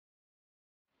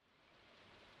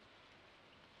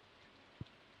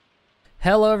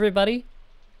Hello everybody,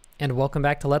 and welcome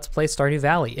back to Let's Play Stardew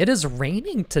Valley. It is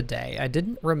raining today. I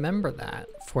didn't remember that.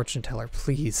 Fortune teller,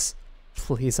 please,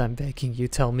 please, I'm begging you,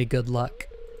 tell me good luck.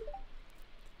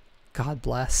 God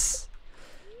bless.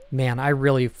 Man, I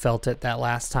really felt it that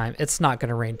last time. It's not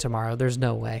gonna rain tomorrow, there's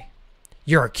no way.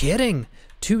 You're kidding!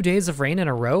 2 days of rain in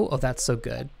a row? Oh, that's so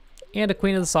good. And a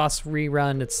Queen of the Sauce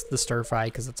rerun. It's the stir fry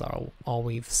because it's all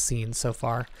we've seen so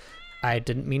far. I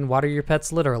didn't mean water your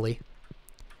pets literally.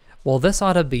 Well, this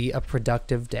ought to be a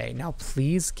productive day. Now,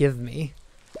 please give me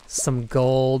some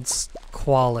gold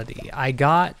quality. I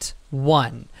got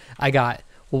one. I got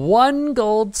one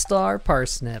gold star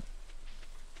parsnip.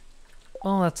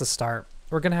 Oh, that's a start.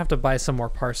 We're going to have to buy some more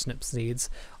parsnip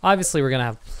seeds. Obviously, we're going to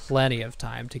have plenty of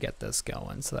time to get this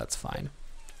going, so that's fine.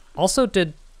 Also,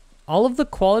 did all of the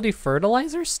quality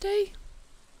fertilizer stay?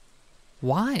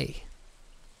 Why?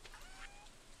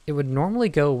 It would normally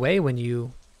go away when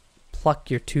you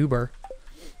pluck your tuber.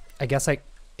 I guess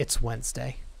it's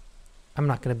Wednesday. I'm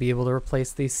not going to be able to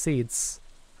replace these seeds.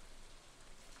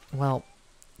 Well,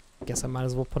 I guess I might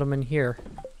as well put them in here.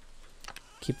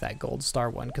 Keep that gold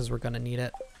star one because we're going to need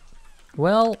it.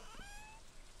 Well,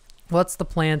 what's the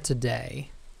plan today?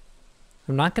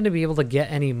 I'm not going to be able to get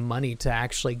any money to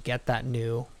actually get that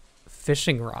new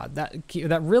fishing rod.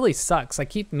 That really sucks. I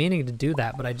keep meaning to do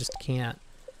that, but I just can't.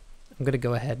 I'm going to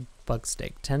go ahead. Bug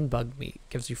steak, 10 bug meat,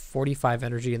 gives you 45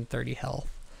 energy and 30 health.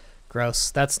 Gross.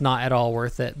 That's not at all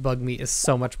worth it. Bug meat is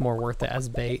so much more worth it as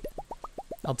bait.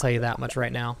 I'll tell you that much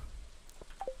right now.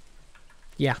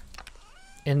 Yeah.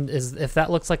 And if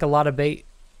that looks like a lot of bait,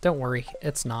 don't worry,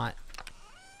 it's not.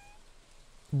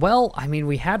 Well, I mean,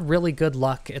 we had really good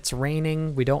luck. It's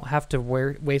raining. We don't have to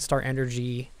waste our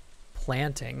energy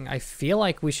planting. I feel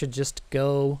like we should just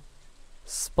go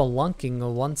spelunking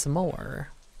once more.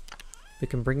 We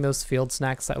can bring those field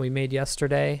snacks that we made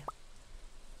yesterday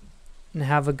and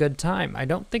have a good time. I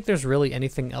don't think there's really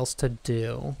anything else to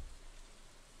do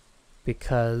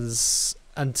because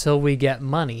until we get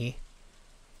money,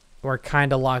 we're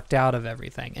kind of locked out of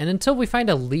everything. And until we find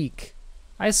a leak,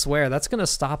 I swear that's going to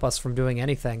stop us from doing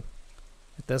anything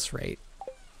at this rate.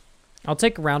 I'll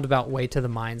take a roundabout way to the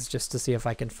mines just to see if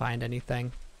I can find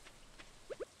anything.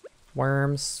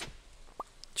 Worms.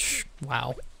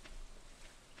 Wow.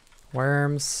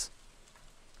 Worms.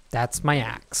 That's my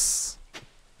axe.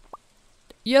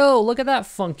 Yo, look at that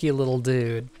funky little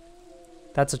dude.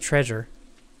 That's a treasure.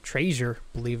 Treasure,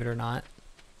 believe it or not.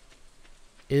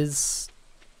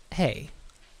 Hey,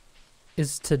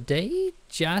 is today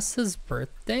Jas's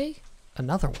birthday?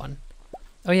 Another one.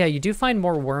 Oh yeah, you do find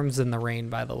more worms in the rain,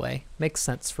 by the way. Makes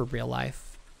sense for real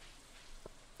life.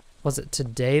 Was it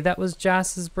today that was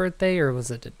Jas's birthday, or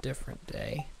was it a different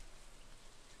day?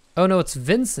 Oh no, it's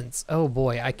Vincent's. Oh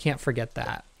boy, I can't forget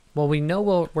that. Well, we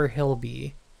know where he'll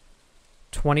be.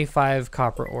 25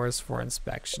 copper ores for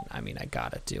inspection. I mean, I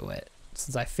gotta do it.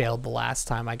 Since I failed the last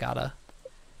time, I gotta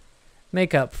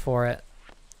make up for it.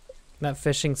 That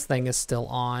fishing thing is still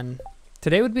on.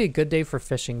 Today would be a good day for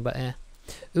fishing, but eh.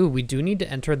 Ooh, we do need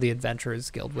to enter the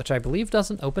Adventurers Guild, which I believe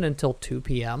doesn't open until 2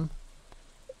 p.m.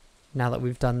 Now that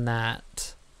we've done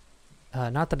that.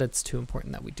 Not that it's too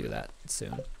important that we do that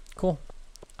soon. Cool.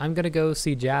 I'm gonna go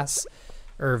see Jas,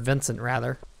 or Vincent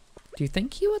rather. Do you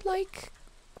think he would like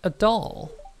a doll?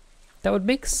 That would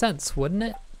make sense, wouldn't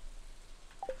it?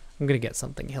 I'm gonna get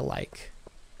something he'll like.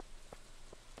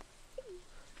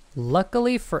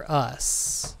 Luckily for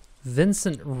us,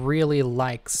 Vincent really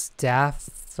likes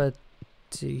daffodil.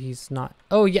 He's not.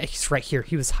 Oh yeah, he's right here.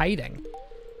 He was hiding.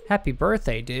 Happy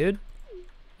birthday, dude.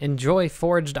 Enjoy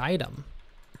foraged item.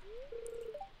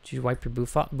 Did you wipe your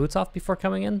boots off before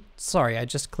coming in? Sorry, I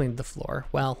just cleaned the floor.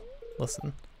 Well,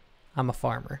 listen, I'm a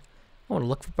farmer. I want to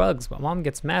look for bugs, but Mom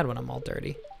gets mad when I'm all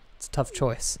dirty. It's a tough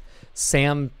choice.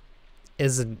 Sam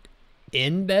isn't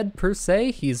in bed per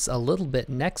se. He's a little bit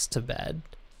next to bed.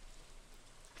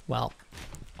 Well,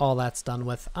 all that's done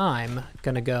with. I'm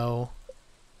gonna go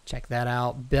check that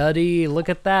out. Buddy, look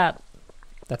at that.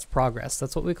 That's progress.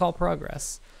 That's what we call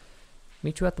progress.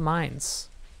 Meet you at the mines.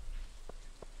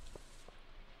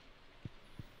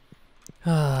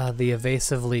 The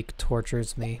evasive leak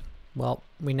tortures me. Well,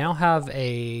 we now have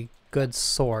a good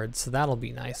sword, so that'll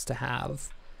be nice to have.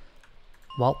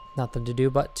 Well, nothing to do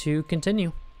but to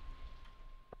continue.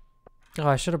 Oh,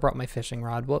 I should have brought my fishing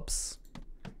rod. Whoops.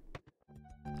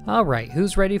 Alright,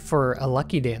 who's ready for a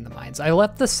lucky day in the mines? I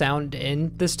left the sound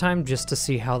in this time just to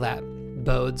see how that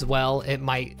bodes well. It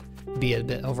might be a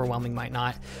bit overwhelming, might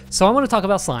not. So I want to talk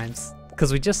about slimes,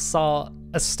 because we just saw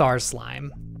a star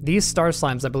slime. These star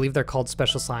slimes, I believe they're called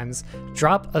special slimes,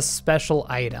 drop a special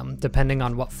item depending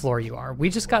on what floor you are. We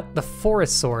just got the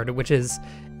forest sword, which is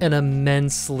an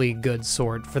immensely good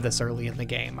sword for this early in the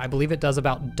game. I believe it does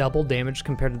about double damage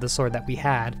compared to the sword that we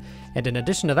had. And in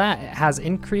addition to that, it has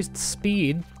increased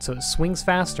speed, so it swings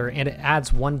faster, and it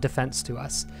adds 1 defense to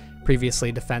us.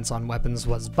 Previously, defense on weapons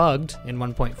was bugged in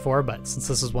 1.4, but since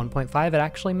this is 1.5, it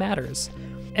actually matters.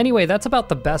 Anyway, that's about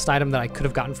the best item that I could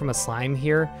have gotten from a slime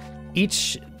here.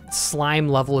 Each slime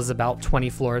level is about 20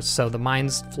 floors, so the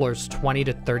mines floors 20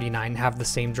 to 39 have the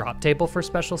same drop table for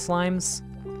special slimes.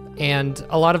 And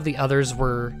a lot of the others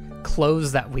were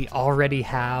clothes that we already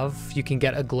have. You can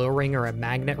get a glow ring or a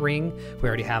magnet ring. We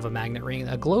already have a magnet ring.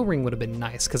 A glow ring would have been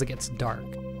nice because it gets dark.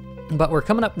 But we're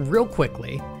coming up real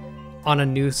quickly on a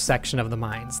new section of the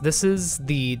mines. This is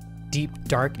the deep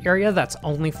dark area that's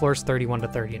only floors 31 to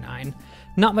 39.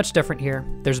 Not much different here.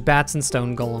 There's bats and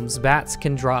stone golems. Bats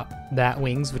can drop bat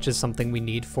wings, which is something we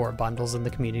need for bundles in the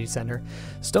community center.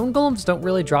 Stone golems don't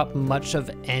really drop much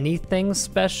of anything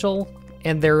special,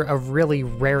 and they're a really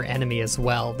rare enemy as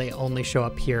well. They only show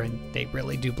up here and they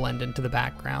really do blend into the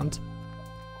background.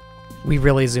 We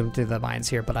really zoomed through the mines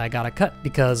here, but I got a cut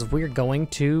because we're going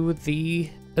to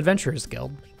the Adventurers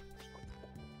Guild.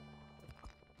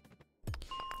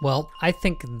 Well, I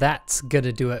think that's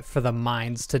gonna do it for the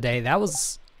mines today. That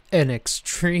was an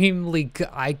extremely good...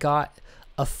 I got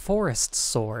a forest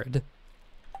sword.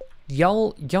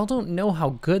 Y'all don't know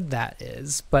how good that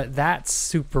is, but that's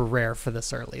super rare for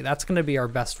this early. That's gonna be our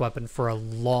best weapon for a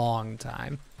long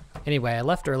time. Anyway, I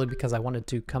left early because I wanted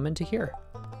to come into here.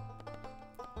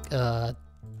 I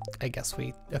guess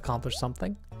we accomplished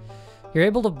something. You're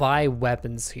able to buy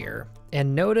weapons here,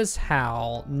 and notice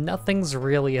how nothing's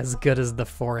really as good as the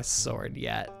forest sword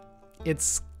yet.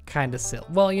 It's kind of silly.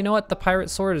 Well, you know what? The pirate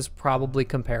sword is probably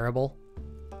comparable.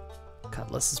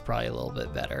 Cutlass is probably a little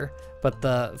bit better, but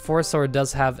the forest sword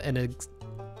does have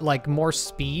like more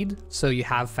speed, so you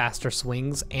have faster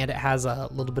swings, and it has a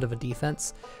little bit of a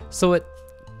defense. So it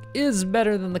is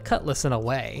better than the cutlass in a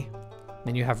way.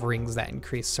 And you have rings that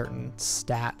increase certain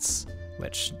stats,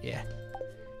 which, yeah,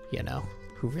 you know,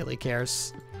 who really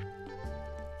cares?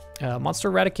 Monster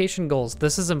eradication goals.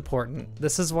 This is important.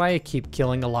 This is why I keep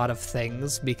killing a lot of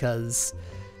things, because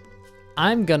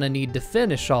I'm gonna need to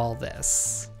finish all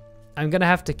this. I'm gonna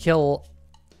have to kill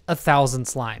 1,000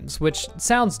 slimes, which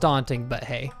sounds daunting, but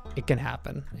hey, it can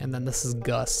happen. And then this is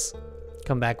Gus.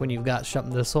 Come back when you've got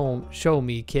something to show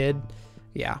me, kid.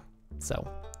 Yeah, so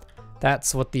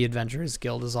that's what the Adventurers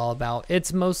Guild is all about.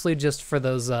 It's mostly just for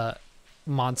those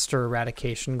monster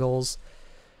eradication goals.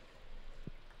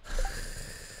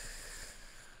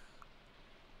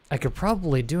 I could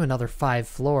probably do another 5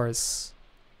 floors,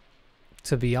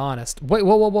 to be honest. Wait,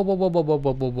 whoa, whoa, whoa, whoa, whoa, whoa, whoa,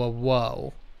 whoa, whoa, whoa,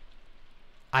 whoa.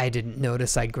 I didn't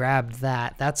notice I grabbed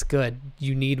that. That's good.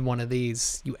 You need one of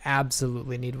these. You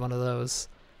absolutely need one of those.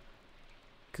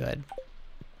 Good.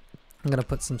 I'm gonna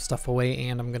put some stuff away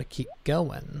and I'm gonna keep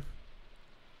going.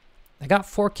 I got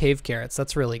 4 cave carrots.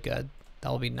 That's really good.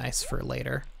 That'll be nice for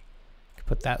later.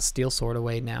 Put that steel sword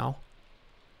away now.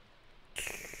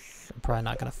 I'm probably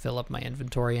not gonna fill up my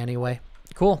inventory anyway.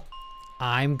 Cool.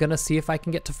 I'm gonna see if I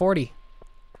can get to 40.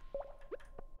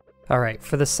 All right,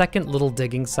 for the second little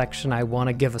digging section, I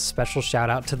wanna give a special shout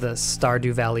out to the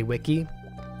Stardew Valley wiki,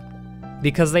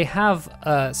 because they have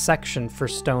a section for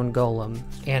stone golem,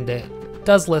 and it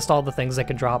does list all the things that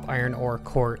can drop: iron ore,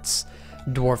 quartz,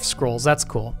 dwarf scrolls. That's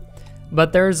cool.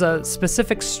 But there's a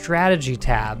specific strategy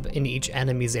tab in each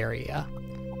enemy's area.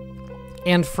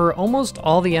 And for almost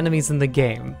all the enemies in the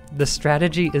game, the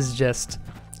strategy is just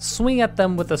swing at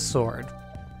them with a sword.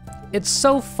 It's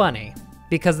so funny,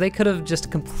 because they could have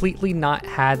just completely not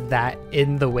had that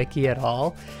in the wiki at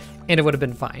all, and it would have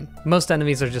been fine. Most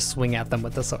enemies are just swing at them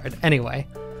with the sword. Anyway,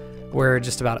 we're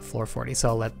just about at floor 40, so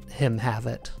I'll let him have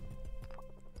it.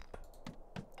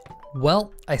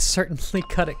 Well, I certainly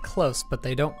cut it close, but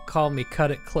they don't call me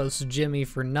Cut It Close Jimmy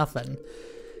for nothing.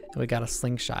 And we got a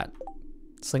slingshot.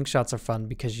 Slingshots are fun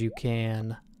because you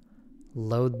can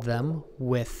load them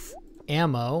with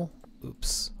ammo.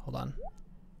 Oops, hold on.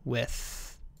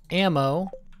 With ammo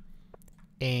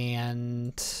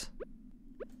and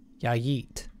yeah,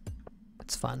 yeet.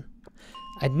 It's fun.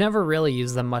 I'd never really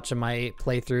use them much in my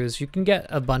playthroughs. You can get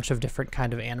a bunch of different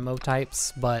kind of ammo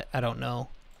types, but I don't know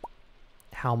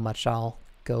how much I'll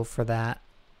go for that.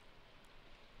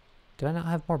 Did I not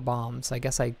have more bombs? I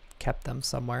guess I kept them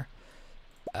somewhere.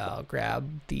 I'll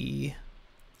grab the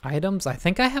items. I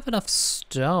think I have enough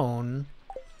stone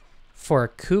for a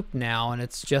coop now, and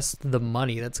it's just the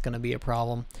money that's going to be a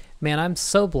problem. Man, I'm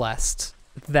so blessed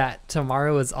that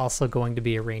tomorrow is also going to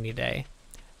be a rainy day.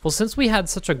 Well, since we had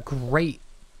such a great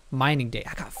mining day,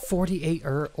 I got 48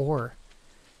 ore.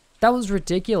 That was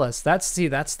ridiculous. That's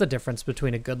the difference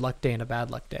between a good luck day and a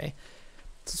bad luck day.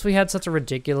 Since we had such a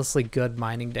ridiculously good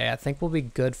mining day, I think we'll be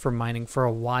good for mining for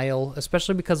a while,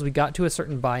 especially because we got to a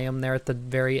certain biome there at the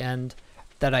very end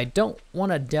that I don't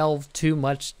want to delve too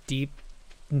much deep,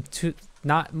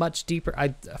 not much deeper. I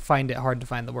find it hard to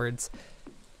find the words.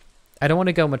 I don't want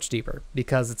to go much deeper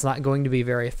because it's not going to be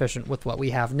very efficient with what we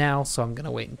have now, so I'm going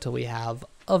to wait until we have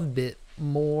a bit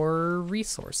more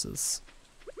resources.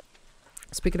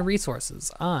 Speaking of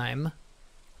resources, I'm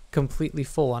completely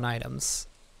full on items.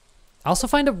 I also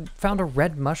found a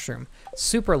red mushroom.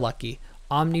 Super lucky.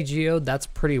 Omnigeode, that's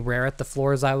pretty rare at the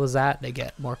floors I was at. They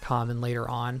get more common later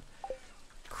on.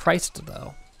 Christ,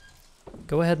 though.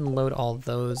 Go ahead and load all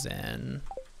those in.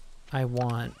 I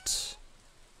want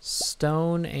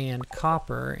stone and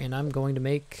copper, and I'm going to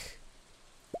make...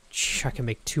 I can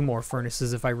make 2 more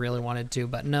furnaces if I really wanted to,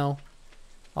 but no.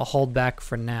 I'll hold back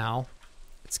for now.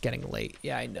 It's getting late.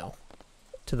 Yeah, I know.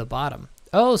 To the bottom.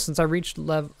 Oh, since I reached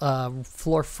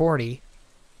floor 40,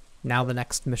 now the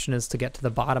next mission is to get to the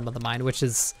bottom of the mine, which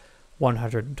is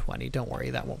 120. Don't worry,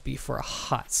 that won't be for a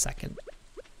hot second.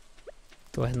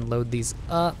 Go ahead and load these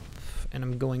up, and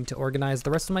I'm going to organize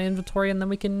the rest of my inventory, and then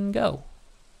we can go.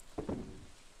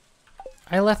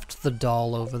 I left the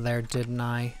doll over there, didn't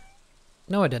I?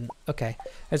 No, I didn't. Okay.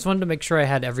 I just wanted to make sure I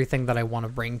had everything that I want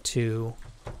to bring to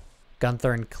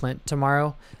Gunther and Clint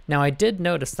tomorrow. Now, I did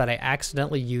notice that I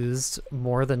accidentally used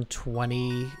more than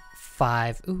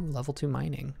 25... Ooh, level 2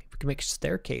 mining. We can make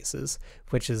staircases,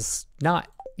 which is not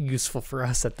useful for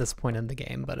us at this point in the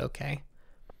game, but okay.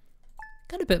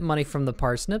 Got a bit of money from the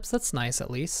parsnips. That's nice,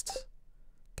 at least.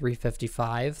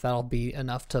 355. That'll be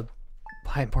enough to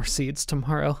buy more seeds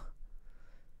tomorrow.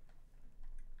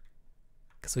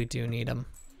 Because we do need them.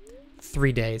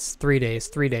 3 days. 3 days.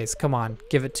 3 days. Come on.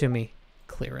 Give it to me.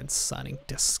 Clear and sunny.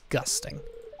 Disgusting.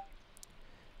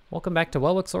 Welcome back to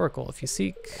Welwick's Oracle. If you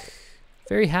seek...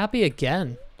 Very happy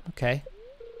again. Okay.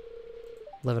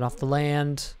 Living off the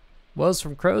land. Woes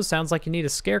from crows. Sounds like you need a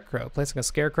scarecrow. Placing a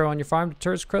scarecrow on your farm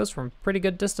deters crows from a pretty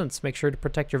good distance. Make sure to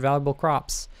protect your valuable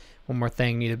crops. One more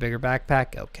thing. Need a bigger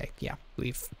backpack. Okay. Yeah.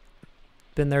 We've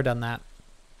been there, done that.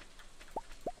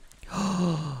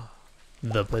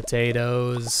 The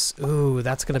potatoes. Ooh,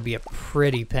 that's going to be a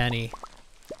pretty penny.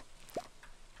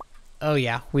 Oh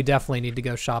yeah, we definitely need to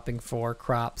go shopping for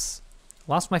crops.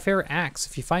 Lost my favorite axe.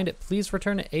 If you find it, please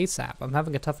return it ASAP. I'm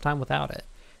having a tough time without it.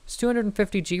 It's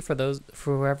 250 G for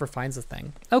whoever finds the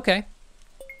thing. Okay.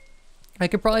 I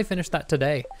could probably finish that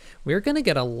today. We're going to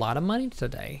get a lot of money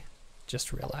today.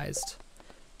 Just realized.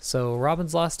 So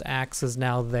Robin's Lost Axe is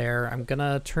now there. I'm going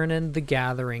to turn in the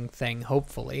gathering thing,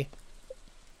 hopefully.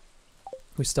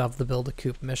 We still have the Build a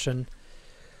Coop mission.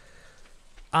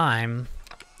 I'm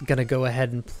gonna go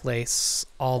ahead and place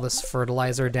all this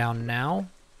fertilizer down now,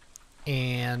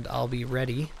 and I'll be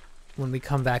ready when we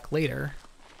come back later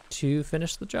to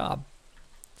finish the job.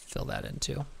 Fill that in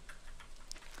too.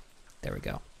 There we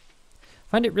go.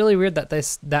 I find it really weird that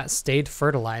that stayed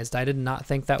fertilized. I did not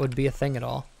think that would be a thing at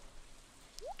all.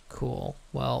 Cool.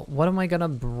 Well, what am I gonna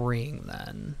bring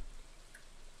then?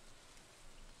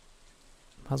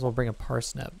 Might as well bring a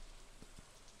parsnip.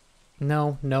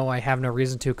 No, I have no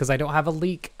reason to because I don't have a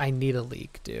leek. I need a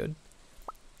leek, dude.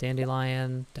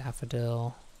 Dandelion,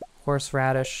 daffodil,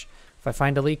 horseradish. If I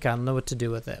find a leek, I don't know what to do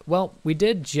with it. Well, we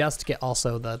did just get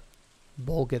also the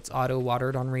bowl gets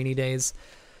auto-watered on rainy days.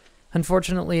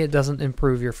 Unfortunately, it doesn't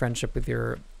improve your friendship with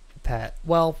your pet.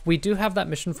 Well, we do have that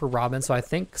mission for Robin, so I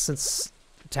think since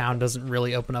town doesn't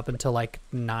really open up until like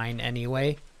 9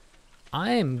 anyway,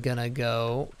 I'm gonna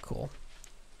go... Cool.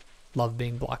 Love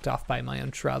being blocked off by my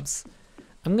own shrubs.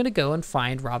 I'm gonna go and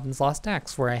find Robin's Lost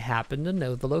Axe, where I happen to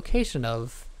know the location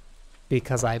of,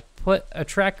 because I put a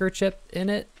tracker chip in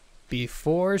it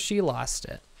before she lost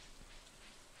it.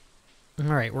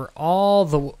 All right, we're all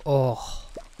the... Oh.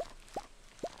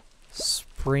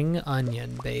 Spring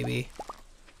onion, baby.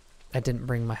 I didn't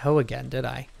bring my hoe again, did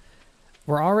I?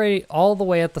 We're already all the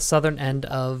way at the southern end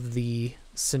of the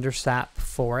Cindersap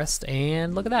Forest,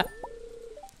 and look at that.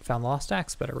 Found the lost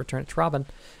axe. Better return it to Robin.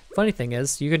 Funny thing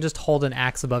is, you can just hold an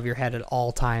axe above your head at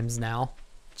all times now,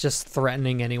 just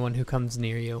threatening anyone who comes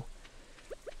near you.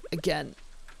 Again,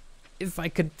 if I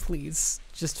could please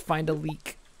just find a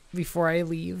leek before I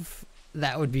leave,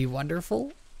 that would be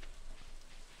wonderful.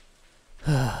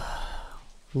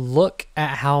 Look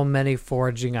at how many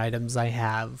foraging items I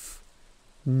have.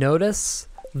 Notice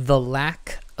the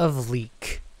lack of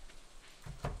leek.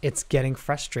 It's getting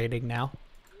frustrating now.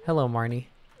 Hello, Marnie.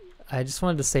 I just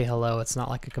wanted to say hello. It's not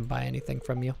like I can buy anything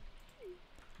from you.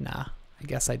 Nah, I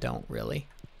guess I don't really.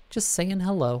 Just saying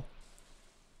hello.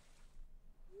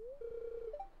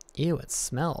 Ew, it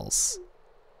smells.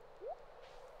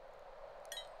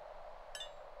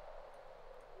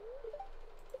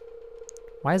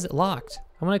 Why is it locked?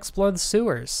 I want to explore the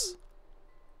sewers.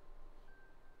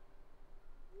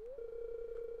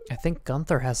 I think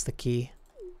Gunther has the key.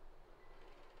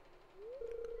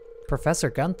 Professor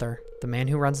Gunther, the man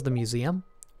who runs the museum?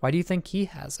 Why do you think he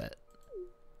has it?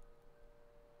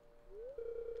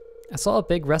 I saw a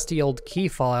big rusty old key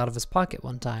fall out of his pocket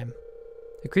one time.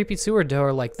 A creepy sewer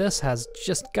door like this has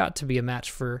just got to be a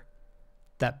match for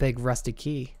that big rusty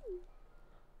key.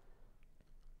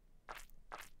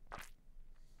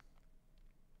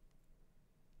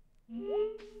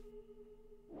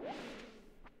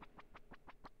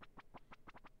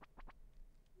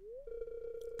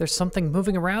 There's something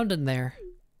moving around in there.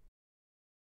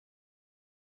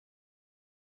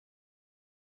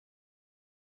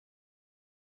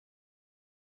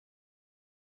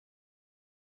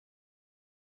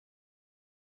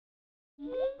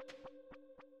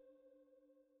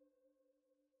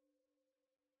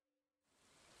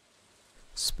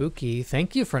 Spooky.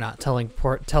 Thank you for not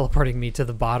teleporting me to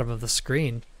the bottom of the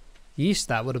screen. Yeesh,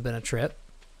 that would have been a trip.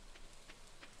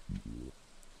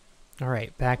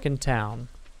 Alright, back in town.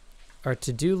 Our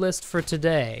to-do list for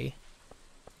today.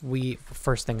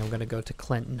 First thing I'm going to go to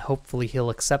Clinton. Hopefully he'll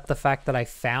accept the fact that I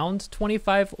found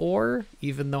 25 ore,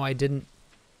 even though I didn't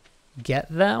get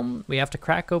them. We have to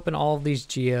crack open all of these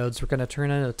geodes. We're going to turn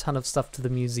in a ton of stuff to the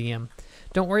museum.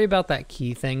 Don't worry about that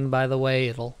key thing, by the way.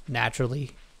 It'll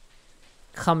naturally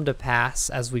come to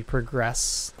pass as we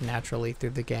progress naturally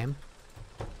through the game.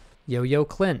 Yo,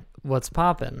 Clint, what's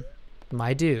poppin'?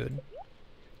 My dude.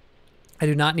 I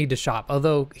do not need to shop,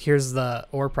 although here's the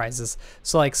ore prices.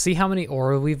 So like, see how many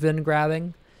ore we've been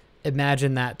grabbing?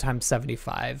 Imagine that times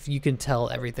 75. You can tell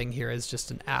everything here is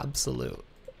just an absolute,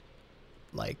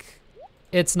 like,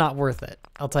 it's not worth it.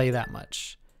 I'll tell you that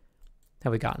much.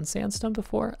 Have we gotten sandstone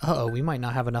before? Uh-oh, we might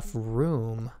not have enough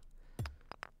room.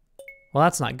 Well,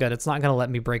 that's not good. It's not gonna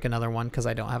let me break another one because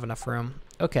I don't have enough room.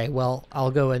 Okay, well, I'll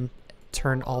go and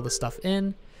turn all the stuff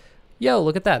in. Yo,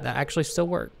 look at that. That actually still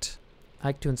worked. I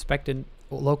like to inspect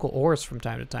local ores from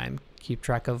time to time. Keep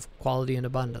track of quality and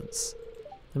abundance.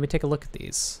 Let me take a look at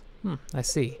these. I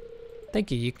see. Thank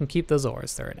you. You can keep those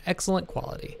ores. They're in excellent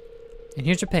quality. And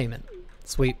here's your payment.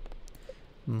 Sweet.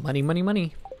 Money, money,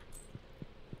 money.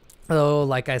 Oh,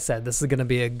 like I said, this is going to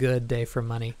be a good day for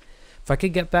money. If I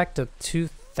could get back to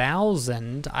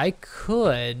 2,000, I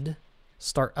could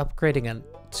start upgrading a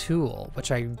tool,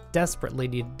 which I desperately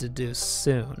need to do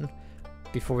soon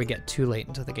before we get too late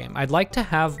into the game. I'd like to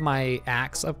have my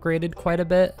axe upgraded quite a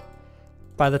bit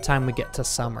by the time we get to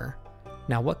summer.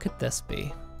 Now, what could this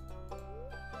be?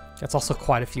 That's also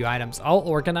quite a few items. I'll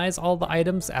organize all the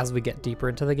items as we get deeper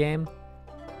into the game.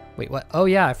 Wait, what? Oh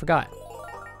yeah, I forgot.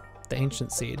 The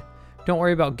ancient seed. Don't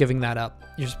worry about giving that up.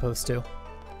 You're supposed to.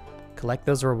 Collect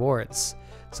those rewards.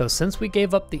 So since we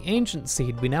gave up the ancient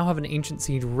seed, we now have an ancient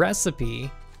seed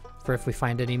recipe for if we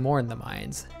find any more in the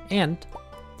mines. And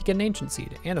you get an ancient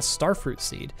seed and a starfruit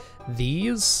seed.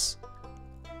 These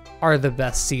are the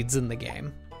best seeds in the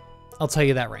game. I'll tell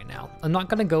you that right now. I'm not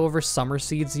gonna go over summer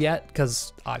seeds yet,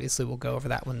 because obviously we'll go over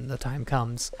that when the time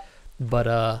comes.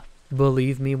 But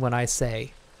believe me when I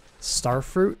say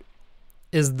starfruit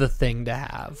is the thing to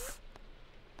have.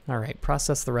 All right,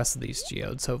 process the rest of these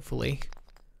geodes, hopefully.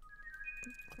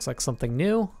 Looks like something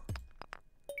new.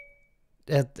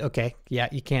 Okay, yeah,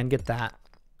 you can get that.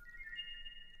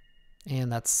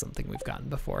 And that's something we've gotten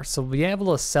before. So we'll be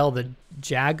able to sell the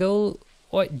Jagoite?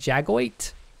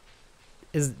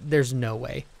 There's no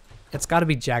way. It's gotta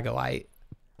be Jagoite,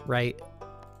 right?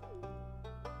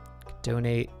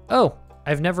 Donate. Oh,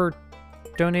 I've never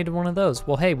donated one of those.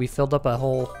 Well, hey, we filled up a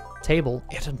whole table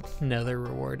and another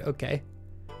reward. Okay,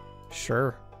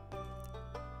 sure.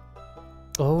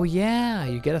 Oh yeah,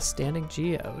 you get a standing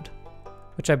geode,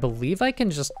 which I believe I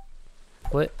can just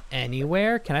put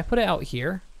anywhere. Can I put it out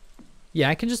here? Yeah,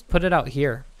 I can just put it out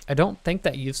here. I don't think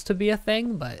that used to be a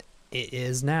thing, but it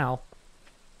is now.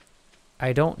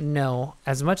 I don't know.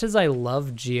 As much as I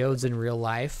love geodes in real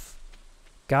life,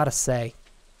 gotta say,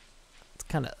 it's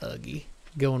kind of ugly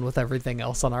going with everything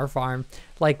else on our farm.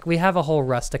 Like, we have a whole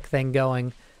rustic thing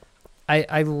going.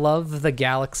 I love the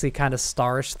galaxy kind of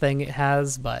starish thing it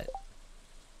has, but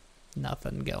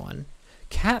nothing going.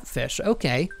 Catfish,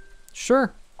 okay,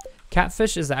 sure.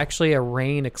 Catfish is actually a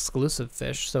rain exclusive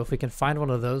fish, so if we can find one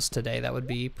of those today, that would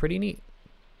be pretty neat.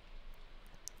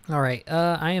 All right,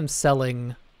 I am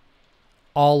selling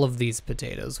all of these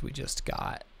potatoes we just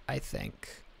got, I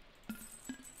think.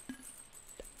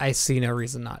 I see no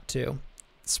reason not to.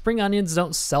 Spring onions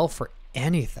don't sell for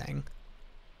anything.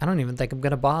 I don't even think I'm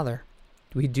gonna bother.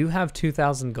 We do have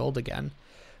 2,000 gold again.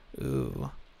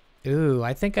 Ooh. Ooh,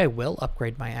 I think I will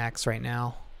upgrade my axe right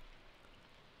now.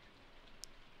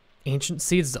 Ancient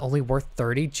seeds is only worth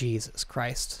 30? Jesus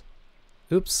Christ.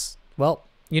 Oops. Well,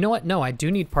 you know what? No, I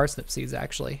do need parsnip seeds,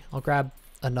 actually. I'll grab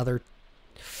another...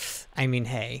 I mean,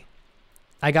 hey.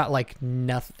 I got, like,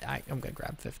 nothing. I'm gonna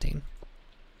grab 15.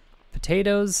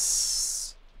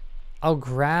 Potatoes... I'll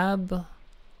grab...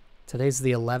 Today's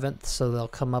the 11th, so they'll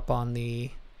come up on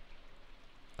the...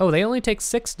 Oh, they only take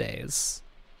 6 days.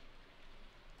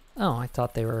 Oh, I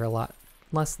thought they were a lot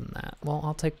less than that. Well,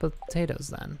 I'll take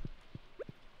potatoes then.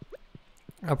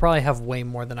 I'll probably have way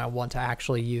more than I want to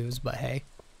actually use, but hey.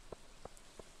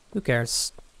 Who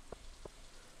cares?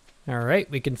 Alright,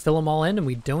 we can fill them all in and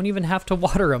we don't even have to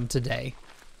water them today.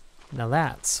 Now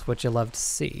that's what you love to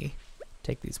see.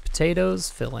 Take these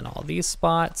potatoes, fill in all these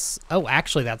spots. Oh,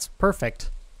 actually that's perfect.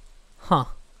 Huh.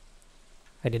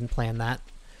 I didn't plan that.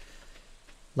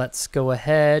 Let's go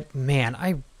ahead. Man,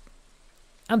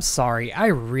 I'm sorry. I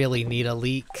really need a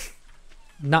leek.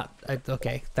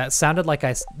 Okay, that sounded like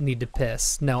I need to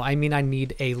piss. No, I mean I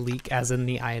need a leek as in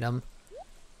the item.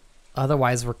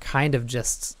 Otherwise, we're kind of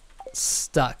just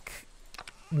stuck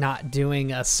not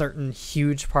doing a certain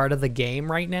huge part of the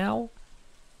game right now.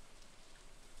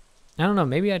 I don't know,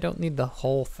 maybe I don't need the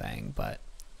whole thing, but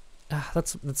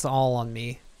that's all on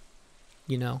me,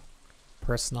 you know,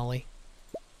 personally.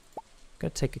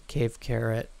 Gotta take a cave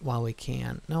carrot while we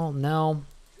can. No.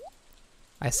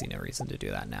 I see no reason to do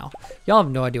that now. Y'all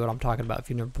have no idea what I'm talking about if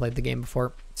you've never played the game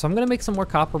before. So I'm going to make some more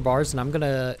copper bars, and I'm going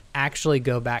to actually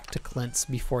go back to Clint's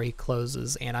before he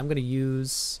closes, and I'm going to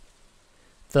use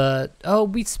the... Oh,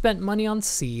 we spent money on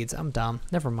seeds. I'm dumb.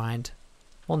 Never mind.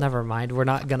 Well, never mind. We're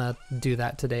not going to do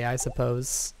that today, I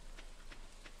suppose.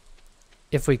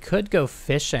 If we could go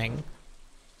fishing...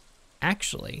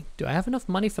 Actually, do I have enough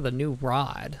money for the new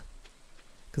rod?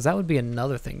 Because that would be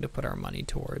another thing to put our money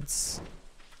towards.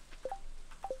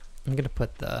 I'm gonna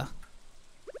put the...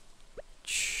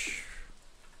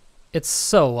 It's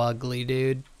so ugly,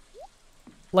 dude.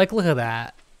 Like, look at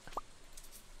that.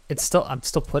 It's still... I'm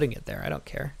still putting it there. I don't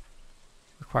care.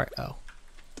 Oh.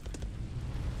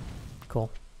 Cool.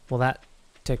 Well, that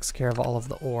takes care of all of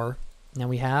the ore. Now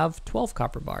we have 12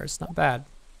 copper bars. Not bad.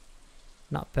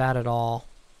 Not bad at all.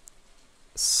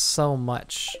 So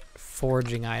much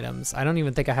foraging items. I don't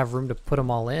even think I have room to put them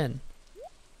all in.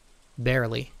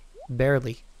 Barely.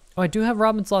 Barely. Oh, I do have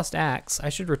Robin's lost axe. I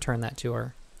should return that to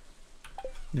her.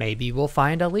 Maybe we'll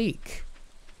find a leek.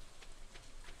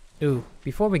 Ooh,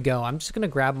 before we go, I'm just gonna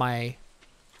grab my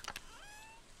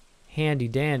handy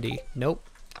dandy. Nope.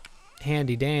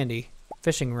 Handy dandy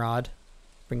fishing rod.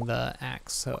 Bring the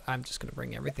axe. So I'm just gonna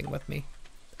bring everything with me.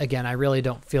 Again, I really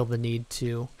don't feel the need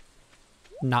to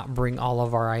not bring all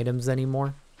of our items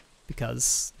anymore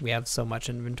because we have so much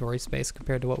inventory space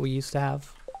compared to what we used to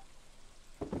have.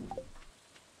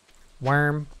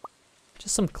 Worm.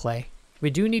 Just some clay. We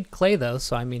do need clay though,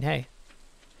 so I mean, hey.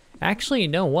 Actually, you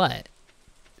know what?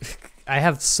 I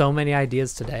have so many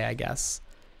ideas today, I guess.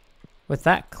 With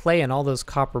that clay and all those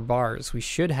copper bars, we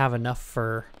should have enough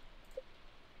for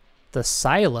the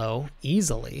silo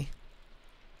easily.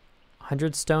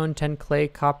 100 stone, 10 clay,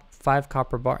 5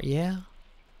 copper bar. Yeah.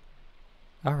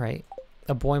 Alright.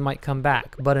 A boy might come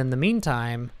back. But in the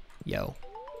meantime, yo.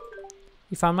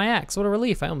 You found my axe. What a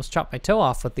relief. I almost chopped my toe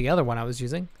off with the other one I was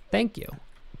using. Thank you.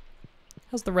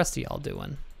 How's the rest of y'all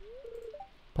doing?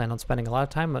 Plan on spending a lot of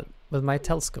time with my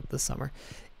telescope this summer.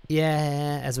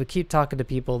 Yeah, as we keep talking to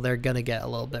people, they're gonna get a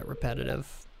little bit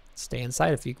repetitive. Stay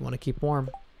inside if you want to keep warm.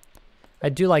 I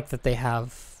do like that they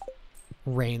have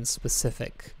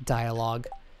rain-specific dialogue.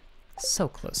 So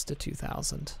close to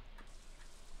 2,000.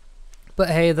 But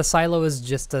hey, the silo is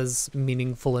just as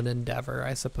meaningful an endeavor,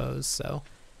 I suppose, so...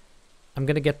 I'm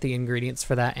gonna get the ingredients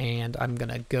for that, and I'm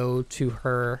gonna go to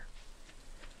her,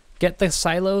 get the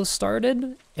silos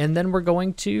started, and then we're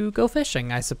going to go fishing,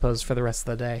 I suppose, for the rest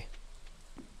of the day.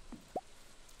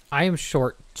 I am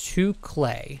short 2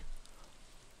 clay,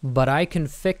 but I can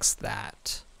fix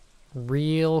that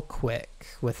real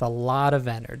quick with a lot of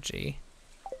energy.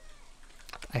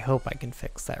 I hope I can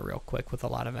fix that real quick with a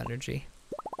lot of energy.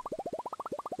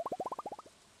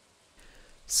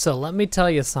 So let me tell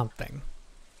you something.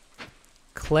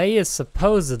 Clay is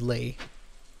supposedly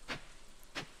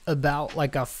about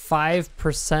like a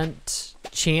 5%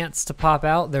 chance to pop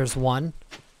out. There's 1.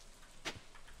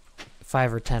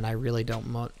 5 or 10, I really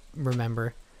don't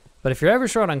remember. But if you're ever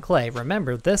short on clay,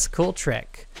 remember this cool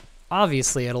trick.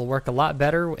 Obviously, it'll work a lot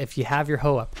better if you have your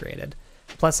hoe upgraded.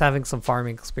 Plus, having some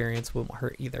farming experience won't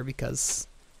hurt either because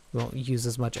We won't use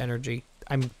as much energy.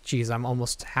 Geez, I'm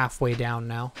almost halfway down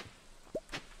now.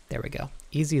 There we go.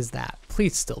 Easy as that.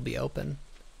 Please still be open.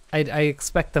 I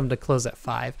expect them to close at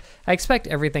 5. I expect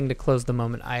everything to close the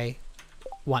moment I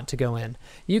want to go in.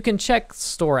 You can check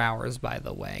store hours, by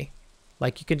the way.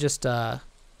 Like, you could just, 9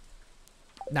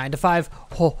 to 5.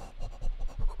 Oh.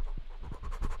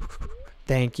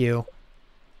 Thank you.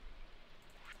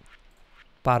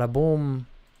 Bada boom.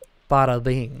 Bada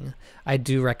bing. I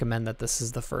do recommend that this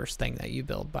is the first thing that you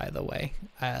build, by the way.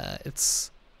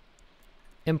 It's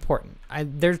important.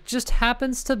 There just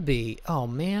happens to be, oh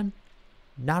man,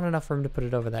 not enough room to put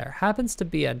it over there. Happens to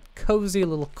be a cozy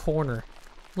little corner,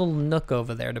 little nook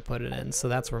over there to put it in, so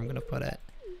that's where I'm going to put it.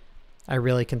 I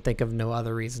really can think of no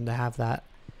other reason to have that.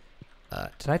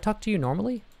 Did I talk to you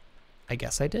normally? I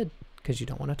guess I did, because you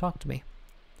don't want to talk to me.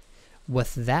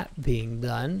 With that being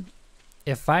done,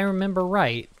 if I remember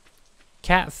right,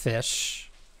 catfish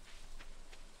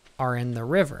are in the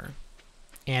river,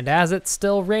 and as it's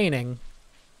still raining,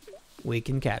 we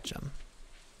can catch them.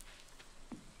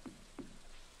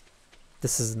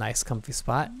 This is a nice comfy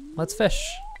spot. Let's fish.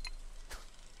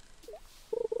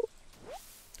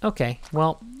 Okay,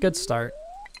 well, good start.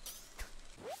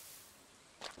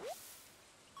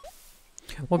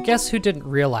 Well, guess who didn't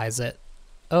realize it?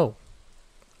 Oh,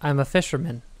 I'm a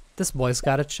fisherman. This boy's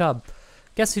got a chub.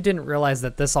 Guess who didn't realize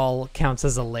that this all counts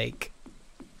as a lake?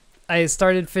 I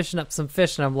started fishing up some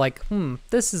fish and I'm like,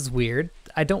 this is weird.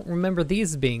 I don't remember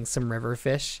these being some river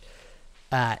fish.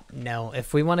 No,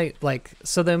 if we want to, like,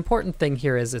 so the important thing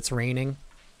here is it's raining.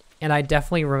 And I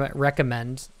definitely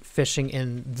recommend fishing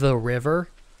in the river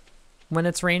when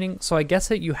it's raining. So I guess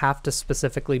that you have to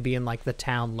specifically be in like the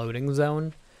town loading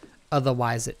zone.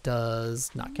 Otherwise it does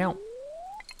not count.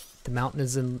 The mountain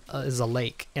is a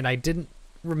lake and I didn't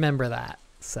remember that.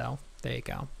 So there you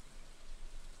go.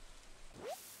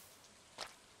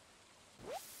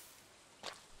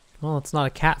 Well, it's not a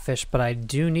catfish, but I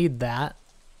do need that.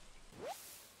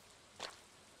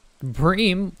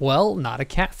 Bream, well, not a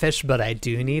catfish, but I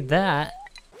do need that.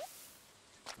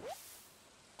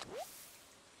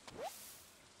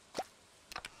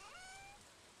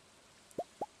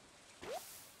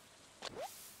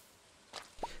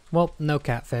 Well, no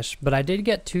catfish, but I did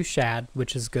get 2 shad,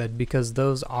 which is good because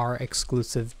those are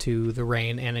exclusive to the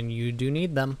rain and you do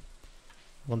need them.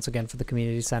 Once again for the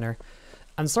community center.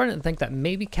 I'm starting to think that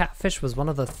maybe catfish was one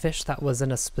of the fish that was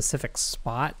in a specific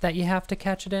spot that you have to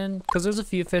catch it in. Because there's a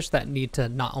few fish that need to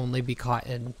not only be caught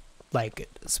in, like,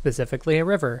 specifically a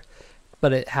river,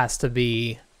 but it has to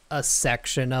be a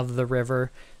section of the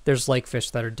river. There's lake fish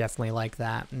that are definitely like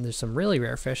that. And there's some really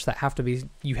rare fish that have to be,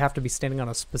 you have to be standing on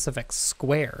a specific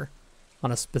square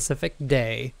on a specific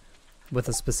day with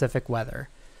a specific weather.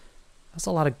 That's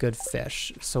a lot of good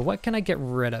fish. So what can I get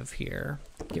rid of here?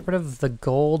 Get rid of the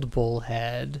gold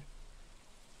bullhead.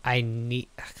 Do I need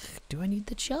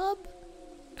the chub?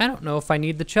 I don't know if I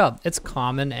need the chub. It's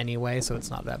common anyway, so it's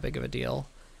not that big of a deal.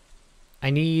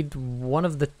 I need one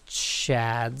of the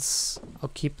chads.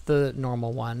 I'll keep the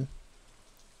normal one.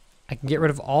 I can get rid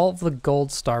of all of the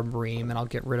gold star bream, and I'll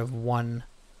get rid of one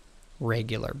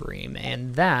regular bream.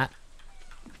 And that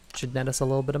should net us a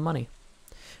little bit of money.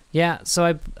 Yeah,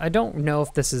 so I don't know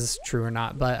if this is true or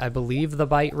not, but I believe the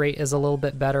bite rate is a little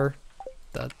bit better.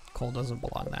 The coal doesn't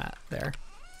belong there.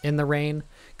 In the rain.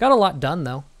 Got a lot done,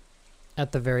 though,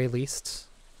 at the very least.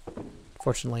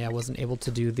 Fortunately, I wasn't able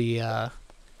to do the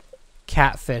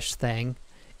catfish thing.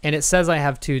 And it says I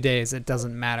have 2 days. It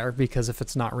doesn't matter, because if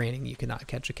it's not raining, you cannot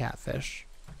catch a catfish.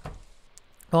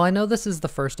 Well, I know this is the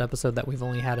first episode that we've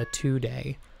only had a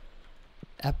 2-day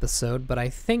episode, but I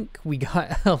think we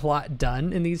got a lot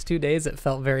done in these 2 days. It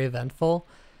felt very eventful.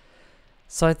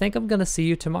 So I think I'm going to see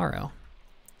you tomorrow.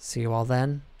 See you all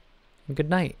then, and good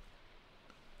night.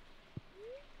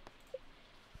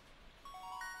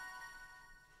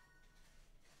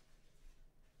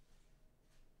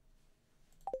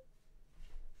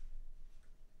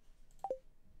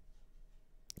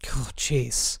 Oh,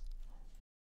 jeez.